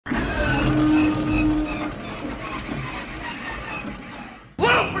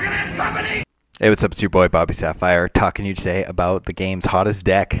Hey, what's up? It's your boy BobbySapphire talking to you today about the game's hottest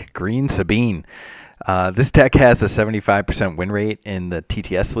deck, Green Sabine. This deck has a 75% win rate in the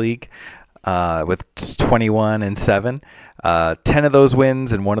TTS League with 21 and 7. 10 of those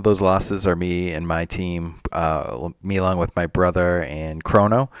wins and one of those losses are me and my team, me along with my brother and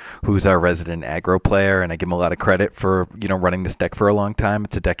Chrono, who's our resident aggro player, and I give him a lot of credit for running this deck for a long time.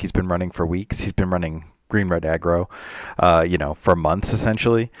 It's a deck he's been running for weeks. He's been running green red aggro for months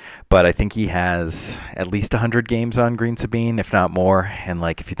essentially, but I think he has at least 100 games on Green Sabine, if not more. And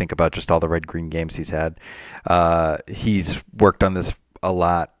like, if you think about just all the red green games he's had, he's worked on this a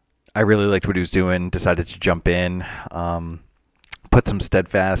lot. I really liked what he was doing, decided to jump in, put some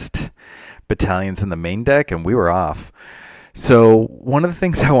steadfast battalions in the main deck, and we were off. So one of the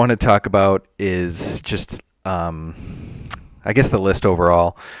things I want to talk about is just I guess the list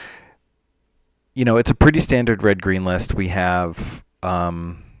overall. It's a pretty standard red-green list. We have a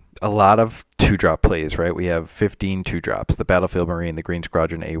lot of two-drop plays, right? We have 15 two-drops: the Battlefield Marine, the Green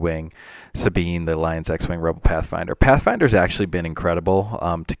Squadron A-Wing, Sabine, the Alliance X-Wing, Rebel Pathfinder. Pathfinder's actually been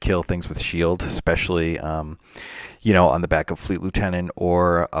incredible to kill things with shield, especially on the back of Fleet Lieutenant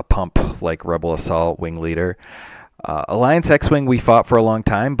or a pump like Rebel Assault Wing Leader. Alliance X-Wing we fought for a long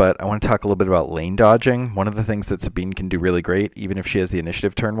time, but I want to talk a little bit about lane dodging. One of the things that Sabine can do really great, even if she has the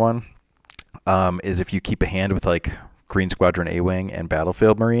initiative turn 1, is if you keep a hand with like Green Squadron A-Wing and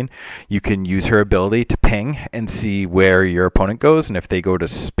Battlefield Marine, you can use her ability to ping and see where your opponent goes, and if they go to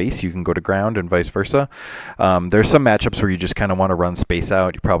space, you can go to ground, and vice versa. There's some matchups where you just kind of want to run space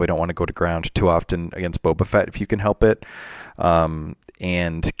out. You probably don't want to go to ground too often against Boba Fett if you can help it.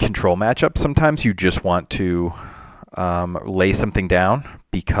 And control matchups, sometimes you just want to lay something down,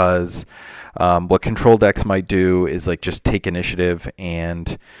 because what control decks might do is like just take initiative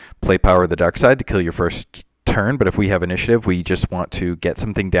and play Power of the Dark Side to kill your first turn. But if we have initiative, we just want to get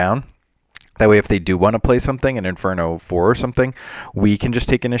something down. That way, if they do want to play something, an Inferno 4 or something, we can just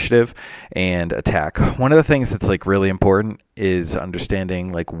take initiative and attack. One of the things that's like really important is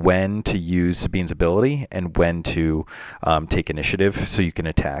understanding like when to use Sabine's ability and when to take initiative so you can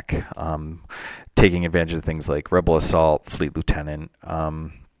attack. Taking advantage of things like Rebel Assault, Fleet Lieutenant,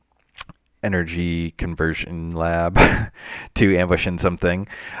 Energy Conversion Lab to ambush in something.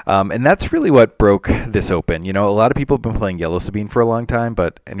 And that's really what broke this open. A lot of people have been playing Yellow Sabine for a long time,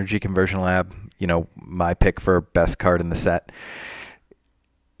 but Energy Conversion Lab, my pick for best card in the set,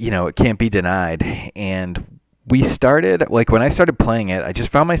 it can't be denied. And we started, like when I started playing it, I just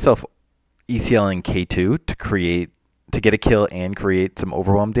found myself ECLing K2 to get a kill and create some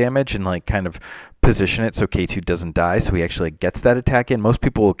overwhelm damage and like kind of position it so K2 doesn't die, so he actually gets that attack in. Most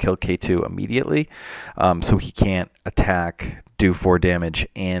people will kill K2 immediately, so he can't attack, do 4 damage,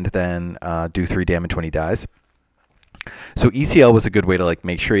 and then do 3 damage when he dies. So ECL was a good way to like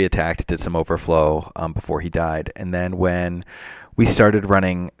make sure he attacked, did some overflow before he died. And then when we started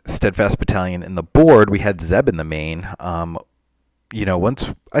running Steadfast Battalion in the board, we had Zeb in the main. Once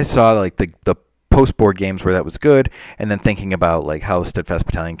I saw like the post-board games where that was good, and then thinking about like how Steadfast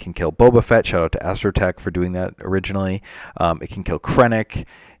Battalion can kill Boba Fett. Shout out to Astrotech for doing that originally. It can kill Krennic,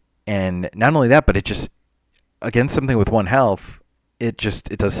 and not only that, but it just, against something with 1 health, it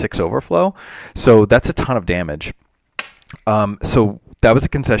does 6 overflow, so that's a ton of damage. So that was a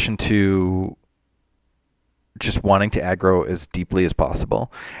concession to just wanting to aggro as deeply as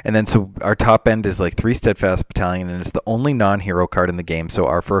possible. And then so our top end is like 3 Steadfast Battalion, and it's the only non-hero card in the game. So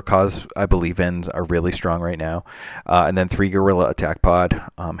our For a Cause I Believe in are really strong right now. And then 3 Guerrilla Attack Pod.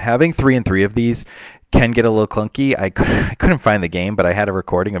 Having 3 and 3 of these can get a little clunky. I couldn't find the game, but I had a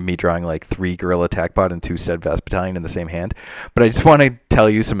recording of me drawing like 3 Guerrilla Attack Pod and 2 Steadfast Battalion in the same hand. But I just want to tell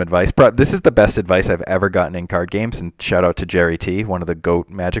you some advice. This is the best advice I've ever gotten in card games, and shout out to Jerry T, one of the GOAT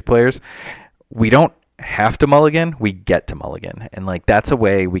Magic players. We don't have to mulligan, we get to mulligan, and like that's a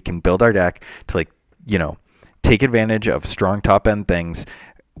way we can build our deck to like take advantage of strong top end things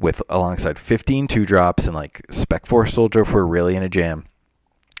with alongside 15 2-drops and like Spec Force Soldier if we're really in a jam,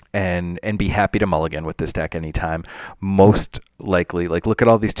 and be happy to mulligan with this deck anytime. Most likely, like look at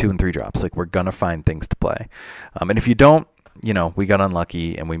all these 2 and 3 drops, like we're gonna find things to play, and if you don't, we got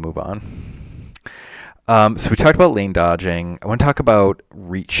unlucky and we move on. So we talked about lane dodging. I want to talk about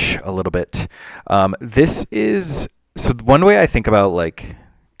reach a little bit. So one way I think about like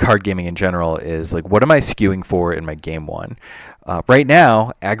card gaming in general is like, what am I skewing for in my game 1? Right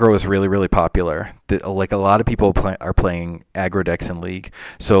now, aggro is really, really popular. Like a lot of people are playing aggro decks in League.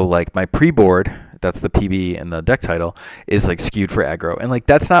 So like my pre-board, that's the PB and the deck title, is like skewed for aggro. And like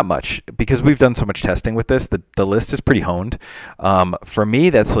that's not much, because we've done so much testing with this. The list is pretty honed. For me,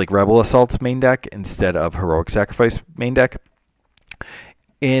 that's like Rebel Assault's main deck instead of Heroic Sacrifice main deck.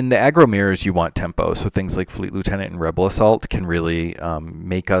 In the aggro mirrors, you want tempo. So things like Fleet Lieutenant and Rebel Assault can really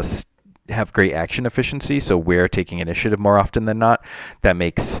make us have great action efficiency. So we're taking initiative more often than not. That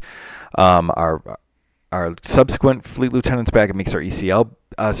makes our subsequent Fleet Lieutenants back. It makes our ECL,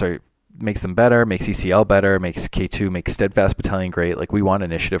 makes them better, makes ECL better, makes K2, makes Steadfast Battalion great. Like, we want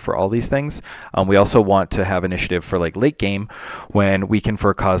initiative for all these things. We also want to have initiative for like late game when we can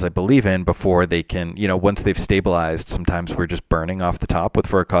for a cause I believe in before they can, once they've stabilized, sometimes we're just burning off the top with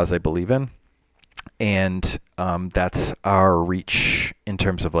for a cause I believe in. And that's our reach in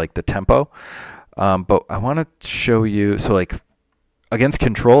terms of like the tempo. But I want to show you, so like against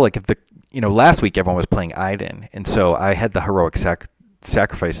control, like if the, last week everyone was playing Iden, and so I had the heroic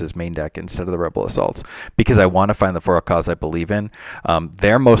sacrifices main deck instead of the rebel assaults because I want to find the for a cause I believe in.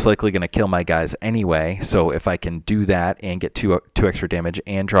 They're most likely going to kill my guys anyway, so if I can do that and get two extra damage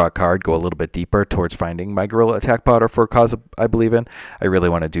and draw a card, go a little bit deeper towards finding my guerrilla attack pod or for a cause I believe in, I really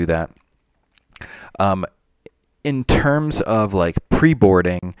want to do that. In terms of like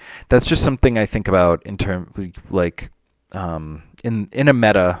pre-boarding, that's just something I think about in terms like in a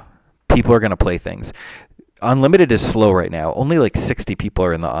meta, people are going to play things. Unlimited is slow right now. Only like 60 people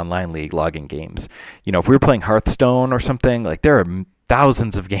are in the online league logging games. If we were playing Hearthstone or something, like there are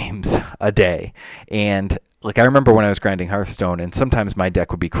thousands of games a day. And like I remember when I was grinding Hearthstone, and sometimes my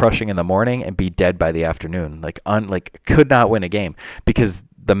deck would be crushing in the morning and be dead by the afternoon. Like could not win a game because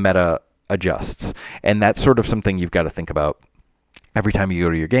the meta adjusts. And that's sort of something you've got to think about. Every time you go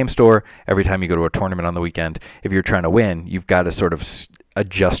to your game store, every time you go to a tournament on the weekend, if you're trying to win, you've got to sort of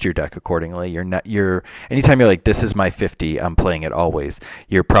adjust your deck accordingly. Anytime you're like, this is my 50, I'm playing it always,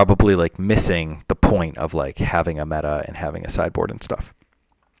 you're probably like missing the point of like having a meta and having a sideboard and stuff.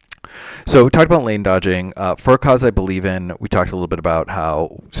 So we talked about lane dodging. For a cause I believe in, we talked a little bit about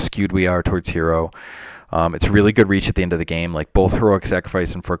how skewed we are towards hero. It's really good reach at the end of the game. Like both heroic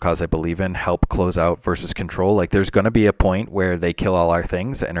sacrifice and for a cause I believe in help close out versus control. Like there's going to be a point where they kill all our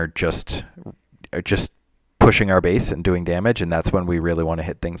things and are just pushing our base and doing damage, and that's when we really want to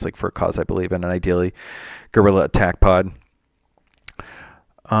hit things like for a cause I believe in, and ideally guerrilla attack pod.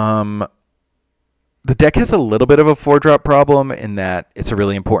 The deck has a little bit of a 4-drop problem in that it's a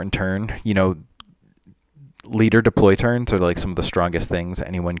really important turn. Leader deploy turns are like some of the strongest things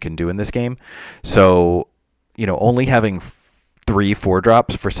anyone can do in this game. So, only having 3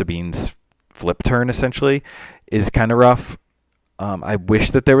 4-drops for Sabine's flip turn essentially is kind of rough. I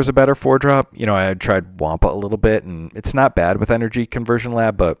wish that there was a better 4-drop. I had tried Wampa a little bit, and it's not bad with Energy Conversion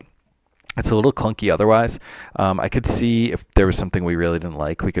Lab, but it's a little clunky otherwise. I could see if there was something we really didn't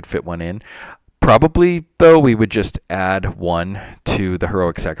like, we could fit one in. Probably, though, we would just add 1 to the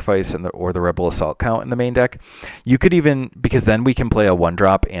heroic sacrifice or the rebel assault count in the main deck. You could even, because then we can play a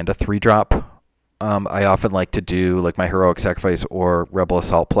 1-drop and a 3-drop. I often like to do like my heroic sacrifice or rebel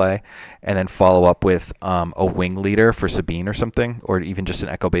assault play, and then follow up with a wing leader for Sabine or something, or even just an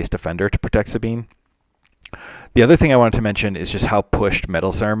echo-based defender to protect Sabine. The other thing I wanted to mention is just how pushed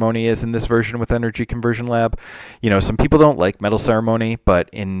Metal Ceremony is in this version with Energy Conversion Lab. Some people don't like Metal Ceremony, but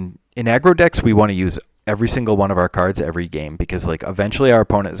in aggro decks, we want to use every single one of our cards every game because like eventually our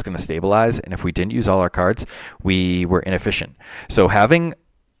opponent is going to stabilize, and if we didn't use all our cards, we were inefficient. So having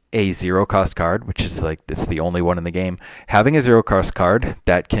a 0-cost card, which is like it's the only one in the game, having a 0-cost card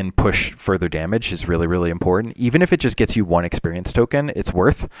that can push further damage is really, really important. Even if it just gets you 1 experience token, it's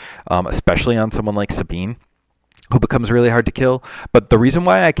worth, especially on someone like Sabine, who becomes really hard to kill. But the reason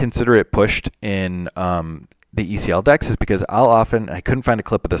why I consider it pushed in the ECL decks is because I couldn't find a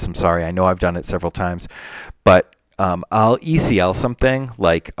clip of this, I'm sorry, I know I've done it several times, but I'll ECL something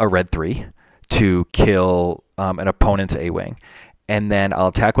like a red 3 to kill an opponent's A-Wing. And then I'll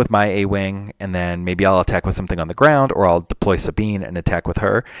attack with my A-Wing, and then maybe I'll attack with something on the ground, or I'll deploy Sabine and attack with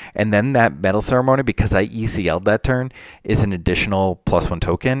her. And then that Metal Ceremony, because I ECL'd that turn, is an additional +1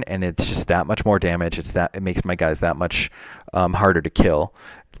 token, and it's just that much more damage. It makes my guys that much harder to kill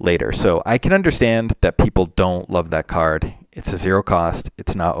later. So I can understand that people don't love that card. It's a 0 cost.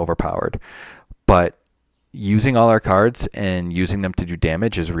 It's not overpowered. But using all our cards and using them to do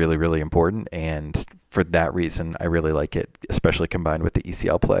damage is really, really important, and for that reason, I really like it, especially combined with the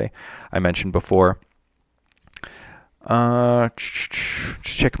ECL play I mentioned before. Just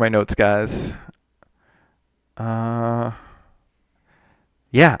check my notes, guys. Yeah,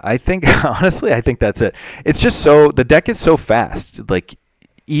 I think, honestly, I think that's it. It's just the deck is so fast. Like,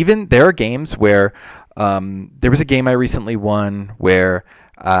 even there are games where, there was a game I recently won where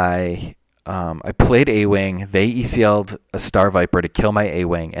I played A-Wing, they ECL'd a Star Viper to kill my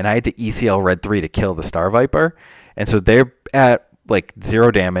A-Wing, and I had to ECL Red 3 to kill the Star Viper. And so they're at like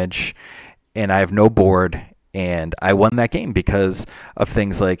 0 damage, and I have no board, and I won that game because of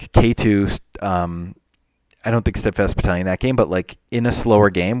things like K2. I don't think Steadfast Battalion that game, but like in a slower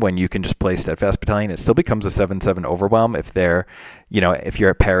game when you can just play Steadfast Battalion, it still becomes a 7/7 overwhelm if they're, if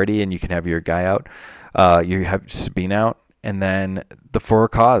you're at parity and you can have your guy out, you have Sabine out, and then the For a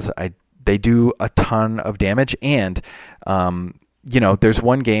Cause, they do a ton of damage, and there's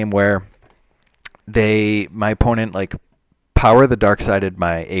one game where my opponent like power the dark sided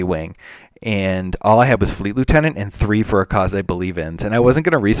my A-wing, and all I had was Fleet Lieutenant and 3 For a Cause I Believe in. And I wasn't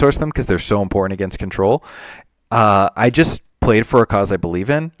going to resource them because they're so important against control. I just played For a Cause I Believe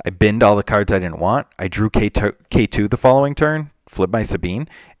in. I binned all the cards I didn't want. I drew K2 the following turn, flipped my Sabine,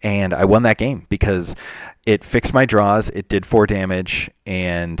 and I won that game because it fixed my draws. It did 4 damage,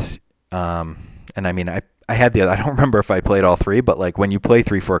 and I mean, I had I don't remember if I played all 3, but like when you play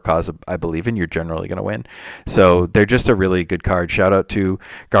 3 For a Cause I Believe in, you're generally going to win. So they're just a really good card. Shout out to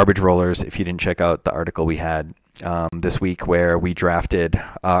Garbage Rollers if you didn't check out the article we had this week where we drafted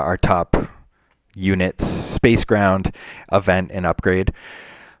our top units, Space Ground, Event, and Upgrade.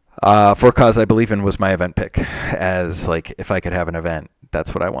 For a Cause I Believe in was my event pick, as like if I could have an event,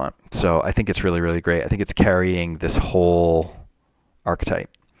 that's what I want. So I think it's really, really great. I think it's carrying this whole archetype.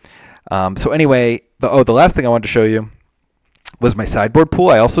 So anyway, the last thing I wanted to show you was my sideboard pool.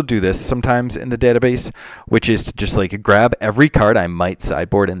 I also do this sometimes in the database, which is to just like grab every card I might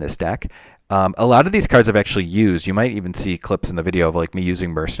sideboard in this deck. A lot of these cards I've actually used. You might even see clips in the video of like me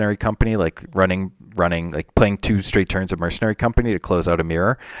using Mercenary Company, like running, like playing 2 straight turns of Mercenary Company to close out a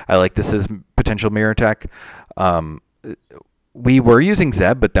mirror. I like this as potential mirror attack. We were using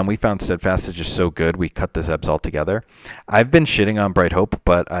Zeb, but then we found Steadfast is just so good, we cut the Zebs altogether. I've been shitting on Bright Hope,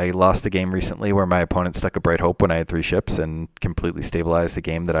 but I lost a game recently where my opponent stuck a Bright Hope when I had 3 ships and completely stabilized the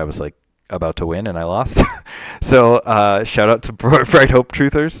game that I was like about to win, and I lost. So shout out to Bright Hope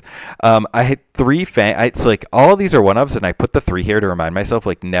truthers. I hit 3 Fang. So like all of these are one-ofs, and I put the 3 here to remind myself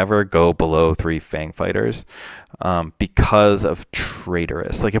like never go below 3 Fang Fighters because of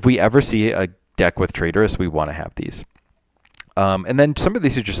Traitorous. Like if we ever see a deck with Traitorous, we want to have these. And then some of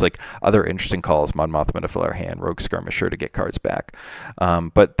these are just like other interesting calls. Mon Mothma to fill our hand, Rogue Skirmisher to get cards back.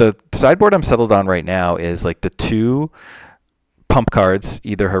 But the sideboard I'm settled on right now is like the 2 pump cards,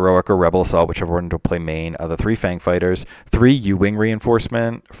 either Heroic or Rebel Assault, whichever one to play main, the 3 Fang Fighters, 3 U-Wing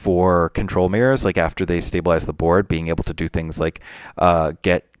reinforcement for control mirrors, like after they stabilize the board, being able to do things like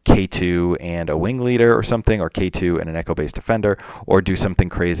get K2 and a wing leader or something, or K2 and an echo-based defender, or do something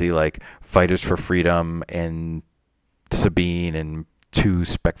crazy like Fighters for Freedom and Sabine and 2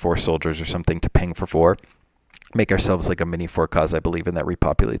 Spec Force soldiers or something to ping for 4. Make ourselves like a mini For a Cause I Believe in that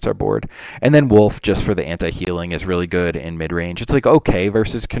repopulates our board. And then Wolf, just for the anti-healing, is really good in mid-range. It's like okay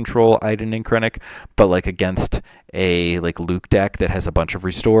versus control Iden and Krennic, but like against a like Luke deck that has a bunch of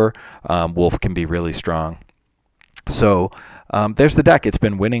restore, Wolf can be really strong. So there's the deck. It's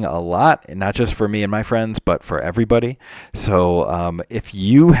been winning a lot, not just for me and my friends, but for everybody. So if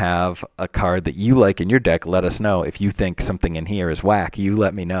you have a card that you like in your deck, let us know. If you think something in here is whack, you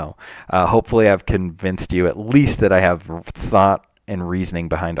let me know. Hopefully I've convinced you at least that I have thought and reasoning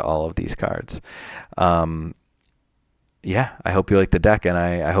behind all of these cards. Yeah, I hope you like the deck, and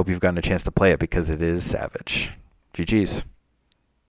I hope you've gotten a chance to play it because it is savage. GG's.